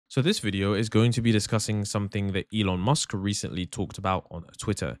So this video is going to be discussing something that Elon Musk recently talked about on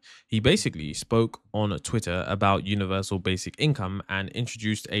Twitter. He basically spoke on Twitter about universal basic income and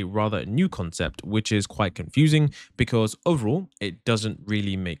introduced a rather new concept, which is quite confusing because overall it doesn't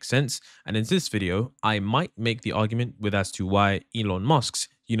really make sense. And in this video, I might make the argument with as to why Elon Musk's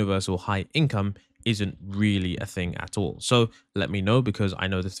universal high income isn't really a thing at all. So let me know, because I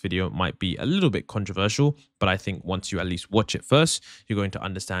know this video might be a little bit controversial, but I think once you at least watch it first, you're going to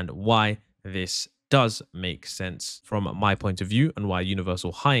understand why this does make sense from my point of view and why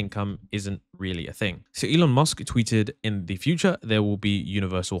universal high income isn't really a thing. So Elon Musk tweeted, in the future, there will be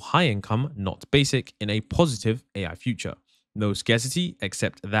universal high income, not basic, in a positive AI future. No scarcity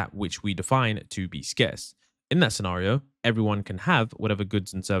except that which we define to be scarce. In that scenario, everyone can have whatever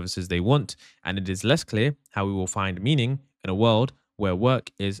goods and services they want, and it is less clear how we will find meaning in a world where work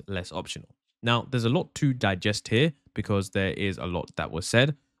is less optional. Now, there's a lot to digest here because there is a lot that was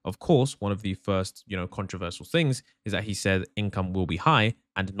said. Of course, one of the first, controversial things is that he said income will be high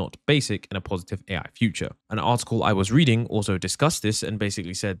and not basic in a positive AI future. An article I was reading also discussed this and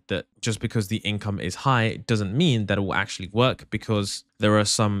basically said that just because the income is high doesn't mean that it will actually work, because there are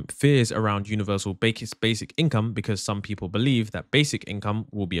some fears around universal basic income, because some people believe that basic income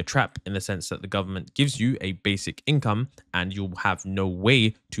will be a trap in the sense that the government gives you a basic income and you'll have no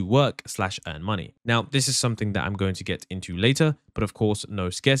way to work / earn money. Now, this is something that I'm going to get into later, but of course, no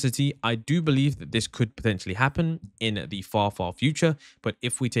scarcity. I do believe that this could potentially happen in the far future, but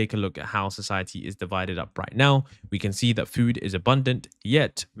if we take a look at how society is divided up right now, we can see that food is abundant,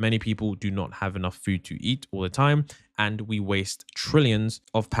 yet many people do not have enough food to eat all the time, and we waste trillions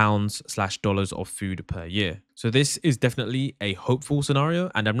of pounds / dollars of food per year. So this is definitely a hopeful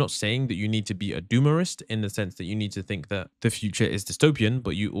scenario, and I'm not saying that you need to be a doomerist in the sense that you need to think that the future is dystopian,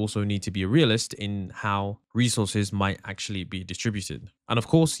 but you also need to be a realist in how resources might actually be distributed. And of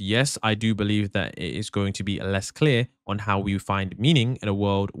course, yes, I do believe that it is going to be less clear on how we find meaning in a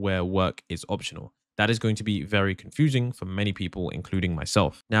world where work is optional. That is going to be very confusing for many people, including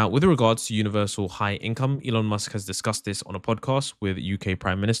myself. Now, with regards to universal high income, Elon Musk has discussed this on a podcast with UK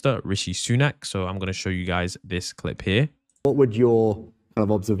Prime Minister Rishi Sunak. So I'm going to show you guys this clip here. What would your kind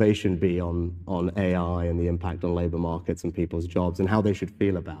of observation be on AI and the impact on labor markets and people's jobs, and how they should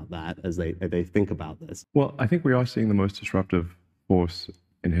feel about that as they think about this? Well, I think we are seeing the most disruptive force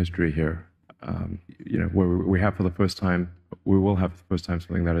in history here. Where we have for the first time, we will have for the first time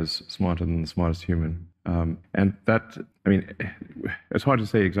something that is smarter than the smartest human. And that, I mean, it's hard to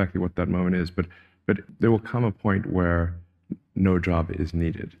say exactly what that moment is, but there will come a point where no job is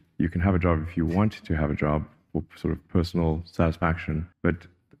needed. You can have a job if you want to have a job for sort of personal satisfaction, but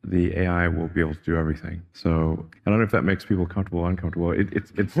the AI will be able to do everything. So I don't know if that makes people comfortable or uncomfortable.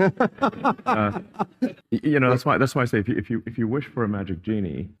 That's why I say if you wish for a magic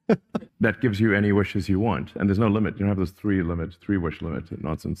genie, that gives you any wishes you want, and there's no limit. You don't have those three wish limit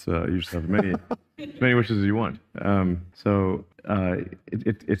nonsense. You just have as many wishes as you want.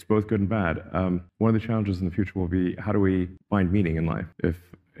 It's both good and bad. One of the challenges in the future will be, how do we find meaning in life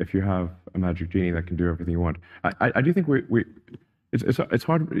if you have a magic genie that can do everything you want? I do think it's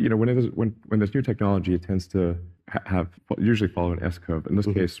hard, when there's new technology, it tends to usually follow an S curve. In this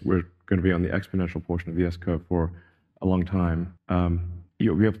case, we're going to be on the exponential portion of the S curve for a long time.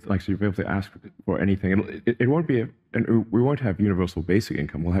 You'll be able to ask for anything. It won't be, and we won't have universal basic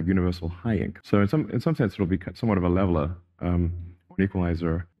income. We'll have universal high income. So in some sense, it'll be somewhat of a leveler, an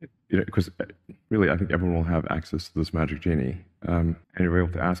equalizer. Because really, I think everyone will have access to this magic genie, and you'll be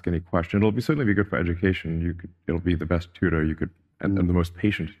able to ask any question. Certainly be good for education. It'll be the best tutor you could. And the most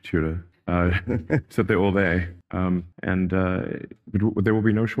patient tutor, sit there all day. But there will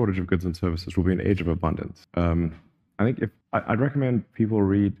be no shortage of goods and services. We'll be an age of abundance. I think I'd recommend people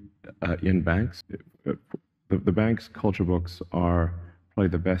read Ian Banks. The Banks culture books are probably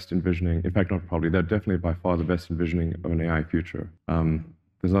the best envisioning. In fact, not probably. They're definitely by far the best envisioning of an AI future.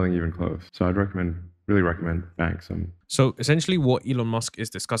 There's nothing even close. So I'd really recommend Banks. So essentially what Elon Musk is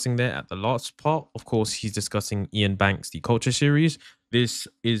discussing there at the last part, of course, he's discussing Ian Banks' The Culture series. This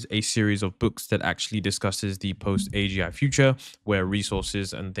is a series of books that actually discusses the post-AGI future, where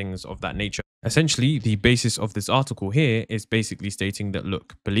resources and things of that nature. Essentially, the basis of this article here is basically stating that,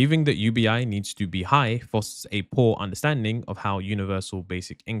 look, believing that UBI needs to be high fosters a poor understanding of how universal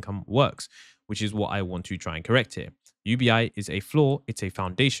basic income works, which is what I want to try and correct here. UBI is a flaw, it's a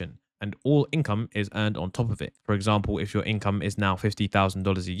foundation. and all income is earned on top of it. For example, if your income is now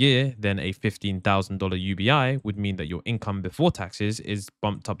 $50,000 a year, then a $15,000 UBI would mean that your income before taxes is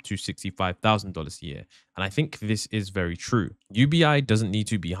bumped up to $65,000 a year. And I think this is very true. UBI doesn't need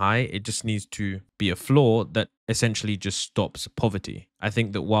to be high, it just needs to be a floor that essentially just stops poverty. I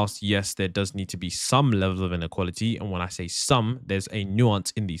think that whilst, yes, there does need to be some level of inequality, and when I say some, there's a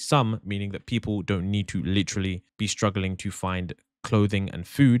nuance in the some, meaning that people don't need to literally be struggling to find clothing and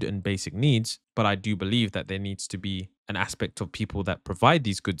food and basic needs. But I do believe that there needs to be an aspect of people that provide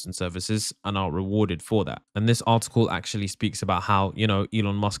these goods and services and are rewarded for that. And this article actually speaks about how,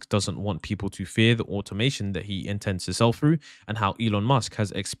 Elon Musk doesn't want people to fear the automation that he intends to sell through, and how Elon Musk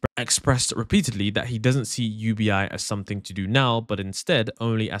has expressed repeatedly that he doesn't see UBI as something to do now, but instead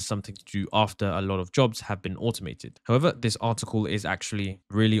only as something to do after a lot of jobs have been automated. However, this article is actually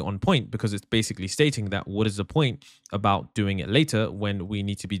really on point, because it's basically stating that what is the point about doing it later when we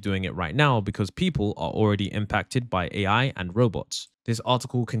need to be doing it right now, because people are already impacted by AI and robots. This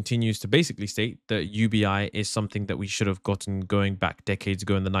article continues to basically state that UBI is something that we should have gotten going back decades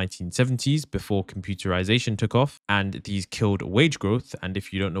ago in the 1970s, before computerization took off, and these killed wage growth. And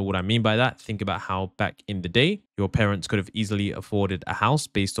if you don't know what I mean by that, think about how back in the day, your parents could have easily afforded a house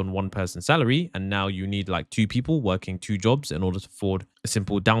based on one person's salary, and now you need like two people working two jobs in order to afford a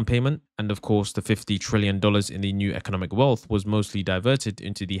simple down payment. And of course, the $50 trillion in the new economic wealth was mostly diverted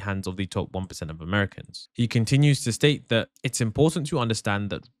into the hands of the top 1% of Americans. He continues to state that it's important to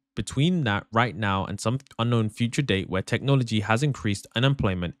understand that between that right now and some unknown future date where technology has increased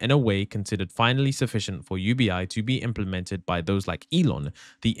unemployment in a way considered finally sufficient for UBI to be implemented by those like Elon,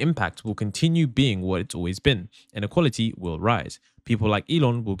 the impact will continue being what it's always been. Inequality will rise. People like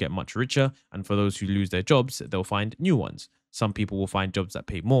Elon will get much richer, and for those who lose their jobs, they'll find new ones. Some people will find jobs that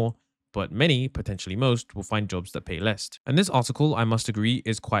pay more, but many, potentially most, will find jobs that pay less. And this article, I must agree,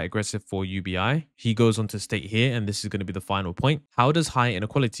 is quite aggressive for UBI. He goes on to state here, and this is going to be the final point, how does high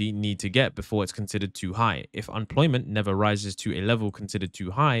inequality need to get before it's considered too high? If unemployment never rises to a level considered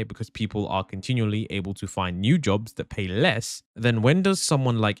too high because people are continually able to find new jobs that pay less, then when does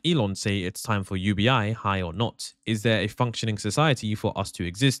someone like Elon say it's time for UBI, high or not? Is there a functioning society for us to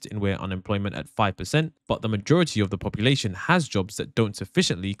exist in where unemployment at 5%, but the majority of the population has jobs that don't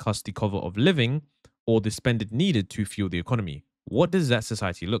sufficiently cost the cover of living or the spend needed to fuel the economy? What does that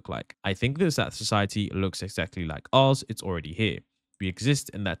society look like? I think that society looks exactly like ours. It's already here. We exist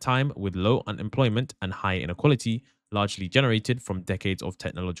in that time with low unemployment and high inequality, largely generated from decades of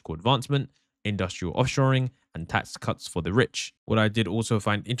technological advancement, industrial offshoring, and tax cuts for the rich. What I did also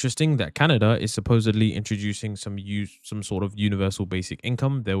find interesting, that Canada is supposedly introducing some sort of universal basic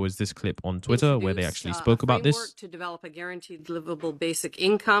income. There was this clip on Twitter where they actually spoke about this. To develop a guaranteed livable basic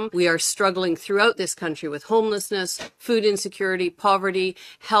income. We are struggling throughout this country with homelessness, food insecurity, poverty,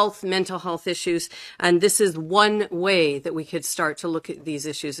 health, mental health issues. And this is one way that we could start to look at these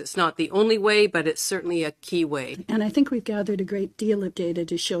issues. It's not the only way, but it's certainly a key way. And I think we've gathered a great deal of data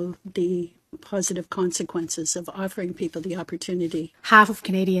to show the positive consequences of offering people the opportunity. Half of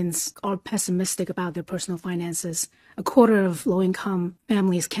Canadians are pessimistic about their personal finances. A quarter of low-income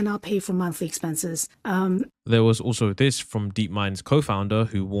families cannot pay for monthly expenses. There was also this from DeepMind's co-founder,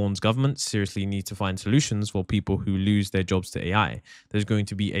 who warns governments seriously need to find solutions for people who lose their jobs to AI. There's going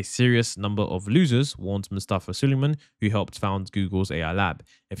to be a serious number of losers, warns Mustafa Suleiman, who helped found Google's AI lab.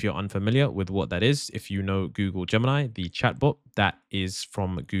 If you're unfamiliar with what that is, if you know Google Gemini, the chatbot, that is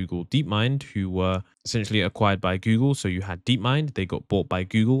from Google DeepMind, who were essentially acquired by Google. So you had DeepMind, they got bought by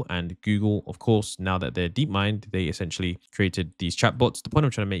Google, and Google, of course, now that they're DeepMind, they essentially created these chatbots. The point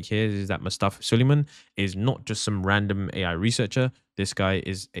I'm trying to make here is that Mustafa Suleiman is not just some random AI researcher. This guy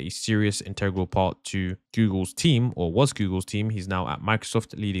is a serious integral part to Google's team, or was Google's team. He's now at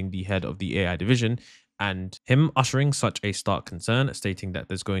Microsoft leading the head of the AI division. And him ushering such a stark concern, stating that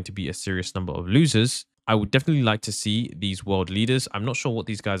there's going to be a serious number of losers, I would definitely like to see these world leaders. I'm not sure what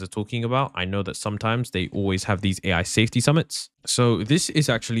these guys are talking about. I know that sometimes they always have these AI safety summits. So this is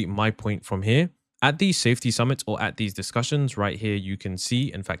actually my point from here. At these safety summits or at these discussions right here, you can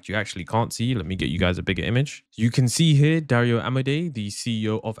see, in fact, you actually can't see. Let me get you guys a bigger image. You can see here Dario Amodei, the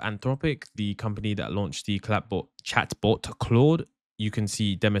CEO of Anthropic, the company that launched the chatbot Claude. You can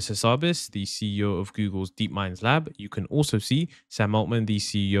see Demis Hassabis, the CEO of Google's DeepMind's lab. You can also see Sam Altman, the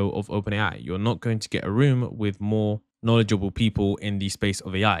CEO of OpenAI. You're not going to get a room with more knowledgeable people in the space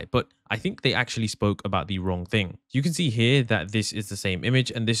of AI, but I think they actually spoke about the wrong thing. You can see here that this is the same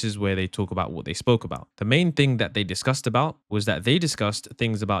image, and this is where they talk about what they spoke about. The main thing that they discussed about was that they discussed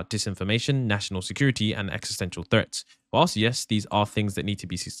things about disinformation, national security, and existential threats. Whilst yes, these are things that need to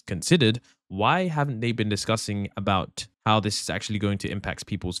be considered, why haven't they been discussing about how this is actually going to impact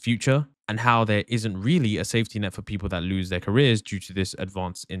people's future, and how there isn't really a safety net for people that lose their careers due to this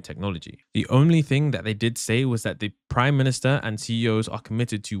advance in technology. The only thing that they did say was that the Prime Minister and CEOs are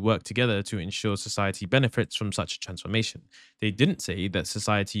committed to work together to ensure society benefits from such a transformation. They didn't say that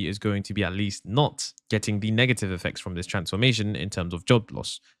society is going to be at least not getting the negative effects from this transformation in terms of job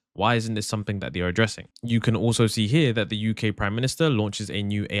loss. Why isn't this something that they are addressing? You can also see here that the UK Prime Minister launches a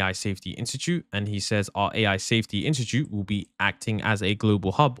new AI Safety Institute, and he says our AI Safety Institute will be acting as a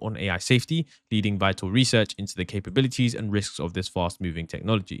global hub on AI safety, leading vital research into the capabilities and risks of this fast-moving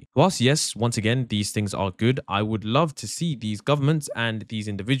technology. Whilst yes, once again, these things are good, I would love to see these governments and these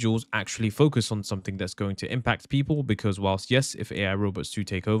individuals actually focus on something that's going to impact people, because whilst yes, if AI robots do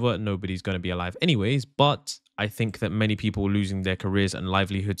take over, nobody's going to be alive anyways, but I think that many people losing their careers and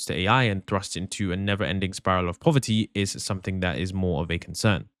livelihoods to AI and thrust into a never-ending spiral of poverty is something that is more of a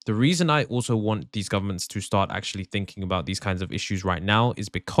concern. The reason I also want these governments to start actually thinking about these kinds of issues right now is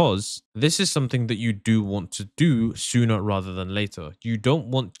because this is something that you do want to do sooner rather than later. You don't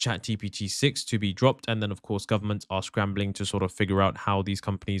want ChatGPT 6 to be dropped, and then of course governments are scrambling to sort of figure out how these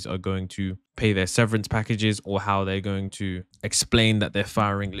companies are going to pay their severance packages, or how they're going to explain that they're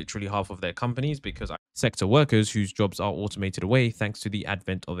firing literally half of their companies because sector workers whose jobs are automated away thanks to the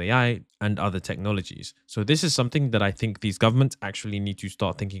advent of AI and other technologies. So this is something that I think these governments actually need to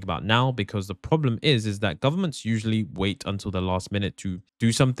start thinking about now, because the problem is that governments usually wait until the last minute to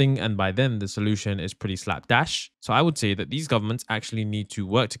do something, and by then the solution is pretty slapdash. So I would say that these governments actually need to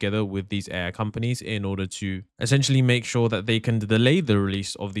work together with these AI companies in order to essentially make sure that they can delay the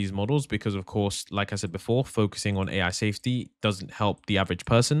release of these models, because of course, like I said before, focusing on AI safety doesn't help the average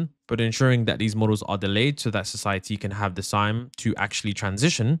person, but ensuring that these models are delayed so that society can have the time to actually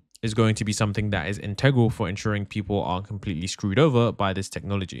transition is going to be something that is integral for ensuring people aren't completely screwed over by this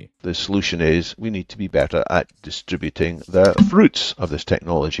technology. The solution is we need to be better at distributing the fruits of this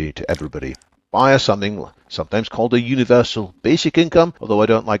technology to everybody via something sometimes called a universal basic income, although I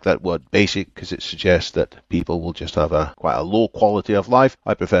don't like that word basic because it suggests that people will just have quite a low quality of life.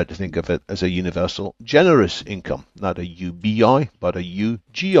 I prefer to think of it as a universal generous income, not a UBI, but a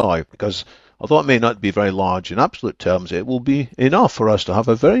UGI, because although it may not be very large in absolute terms, it will be enough for us to have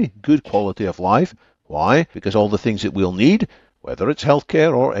a very good quality of life. Why? Because all the things that we'll need, whether it's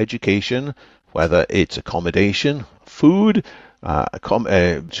healthcare or education, whether it's accommodation, food,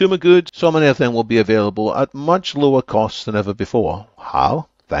 consumer goods, so many of them will be available at much lower costs than ever before. How?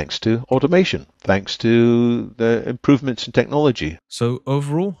 Thanks to automation, thanks to the improvements in technology. So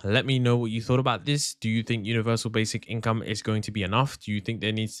overall, let me know what you thought about this. Do you think universal basic income is going to be enough? Do you think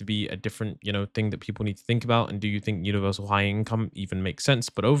there needs to be a different, thing that people need to think about? And do you think universal high income even makes sense?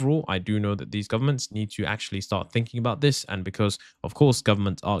 But overall, I do know that these governments need to actually start thinking about this. And because, of course,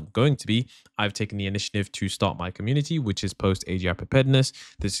 governments are going to be, I've taken the initiative to start my community, which is Post AGI Preparedness.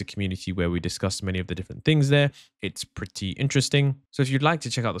 This is a community where we discuss many of the different things there. It's pretty interesting. So if you'd like to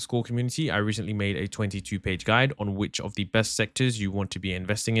check out the Score community, I recently made a 22-page guide on which of the best sectors you want to be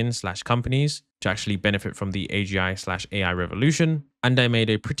investing in / companies to actually benefit from the AGI / AI revolution. And I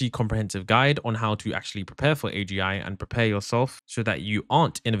made a pretty comprehensive guide on how to actually prepare for AGI and prepare yourself so that you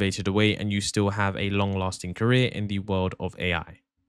aren't innovated away and you still have a long-lasting career in the world of AI.